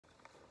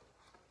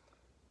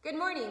Good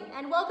morning,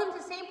 and welcome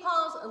to St.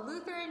 Paul's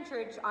Lutheran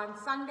Church on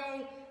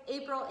Sunday,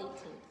 April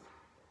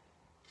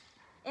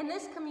 18th. In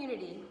this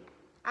community,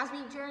 as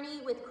we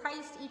journey with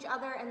Christ, each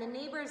other, and the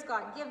neighbors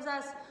God gives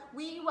us,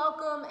 we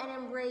welcome and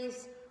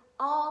embrace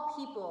all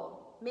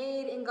people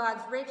made in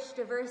God's rich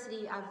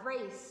diversity of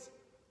race,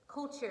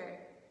 culture,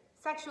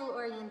 sexual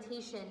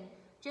orientation,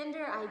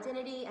 gender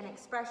identity and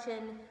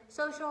expression,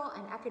 social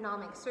and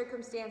economic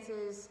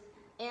circumstances,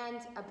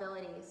 and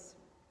abilities.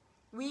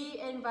 We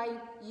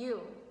invite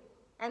you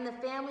and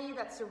the family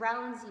that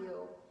surrounds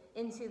you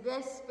into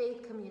this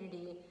faith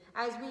community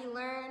as we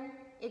learn,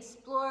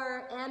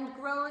 explore, and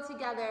grow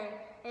together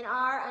in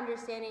our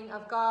understanding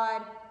of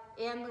God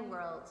and the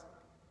world.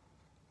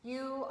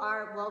 You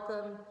are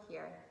welcome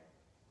here.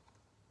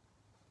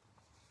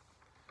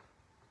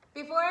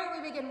 Before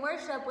we begin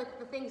worship with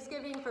the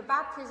Thanksgiving for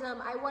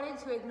baptism, I wanted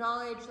to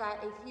acknowledge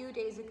that a few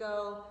days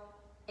ago,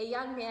 a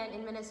young man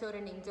in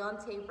Minnesota named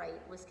Daunte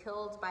Wright was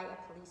killed by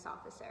a police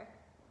officer.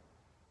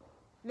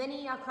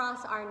 Many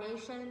across our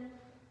nation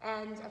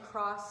and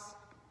across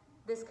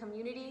this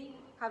community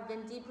have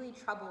been deeply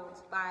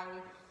troubled by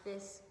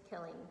this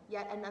killing,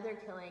 yet another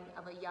killing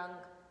of a young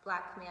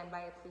Black man by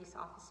a police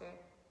officer.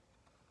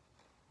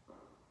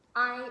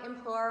 I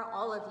implore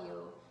all of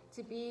you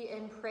to be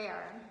in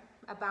prayer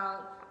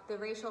about the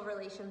racial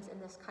relations in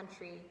this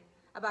country,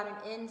 about an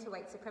end to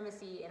white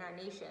supremacy in our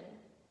nation.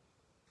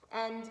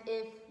 And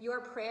if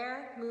your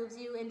prayer moves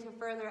you into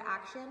further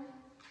action,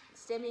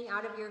 stemming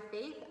out of your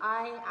faith,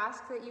 I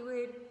ask that you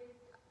would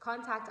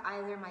contact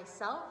either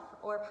myself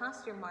or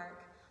Pastor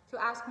Mark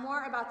to ask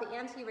more about the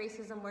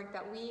anti-racism work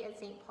that we at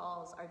St.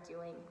 Paul's are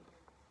doing.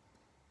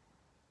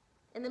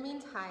 In the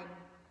meantime,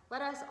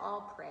 let us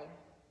all pray.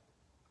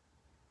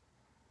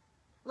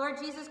 Lord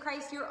Jesus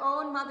Christ, your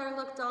own mother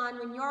looked on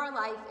when your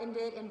life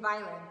ended in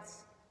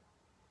violence.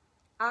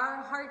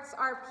 Our hearts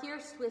are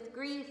pierced with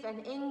grief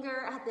and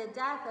anger at the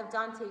death of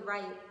Daunte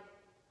Wright.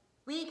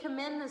 We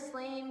commend the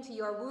slain to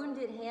your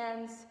wounded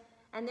hands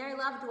and their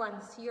loved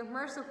ones to your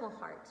merciful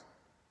heart,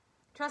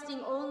 trusting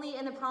only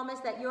in the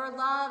promise that your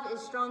love is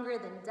stronger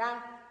than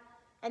death,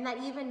 and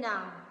that even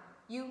now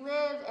you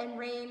live and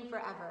reign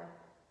forever.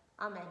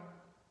 Amen.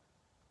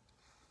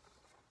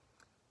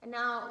 And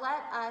now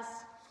let us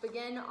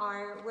begin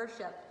our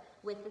worship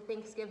with the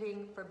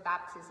Thanksgiving for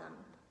baptism.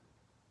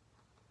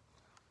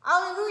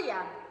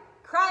 Alleluia!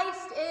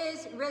 Christ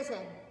is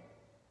risen.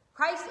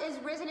 Christ is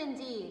risen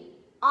indeed.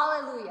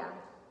 Alleluia.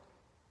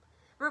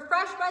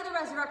 Refreshed by the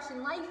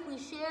resurrection life we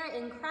share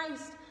in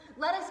Christ,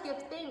 let us give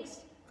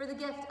thanks for the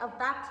gift of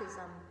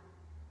baptism.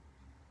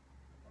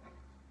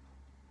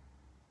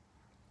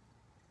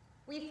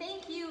 We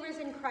thank you,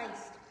 risen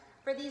Christ,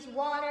 for these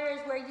waters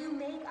where you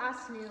make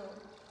us new,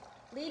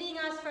 leading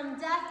us from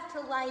death to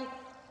life,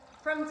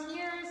 from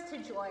tears to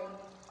joy.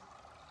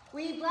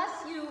 We bless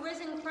you,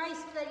 risen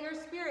Christ, that your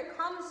Spirit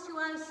comes to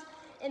us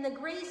in the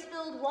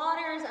grace-filled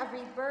waters of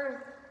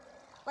rebirth,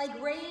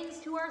 like rains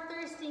to our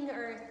thirsting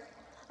earth,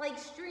 like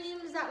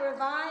streams that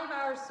revive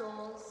our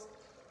souls,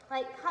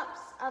 like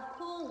cups of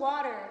cool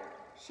water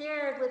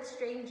shared with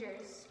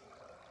strangers.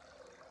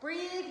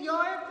 Breathe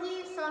your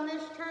peace on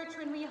this church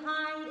when we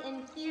hide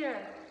in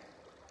fear.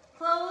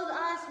 Clothe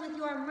us with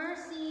your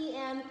mercy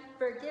and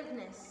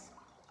forgiveness.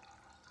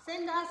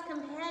 Send us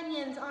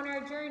companions on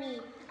our journey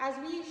as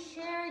we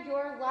share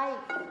your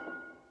life.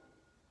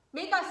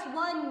 Make us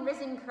one,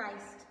 risen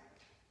Christ.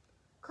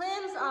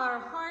 Cleanse our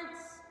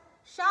hearts.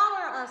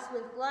 Shower us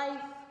with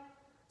life.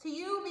 To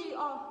you be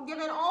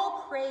given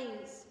all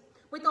praise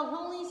with the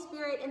Holy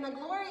Spirit in the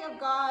glory of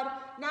God,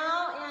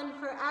 now and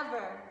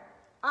forever.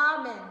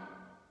 Amen.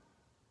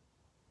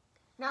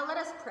 Now let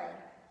us pray.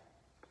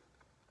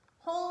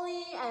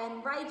 Holy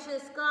and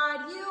righteous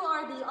God, you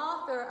are the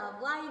author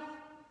of life,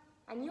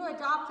 and you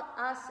adopt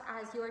us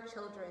as your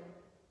children.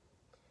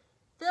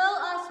 Fill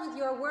us with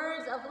your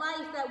words of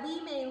life that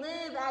we may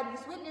live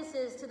as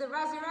witnesses to the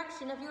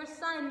resurrection of your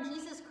Son,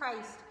 Jesus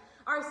Christ,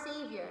 our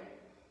Savior,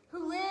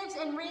 who lives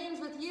and reigns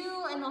with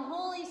you and the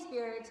Holy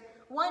Spirit,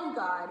 one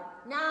God,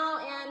 now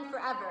and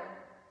forever.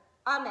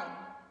 Amen.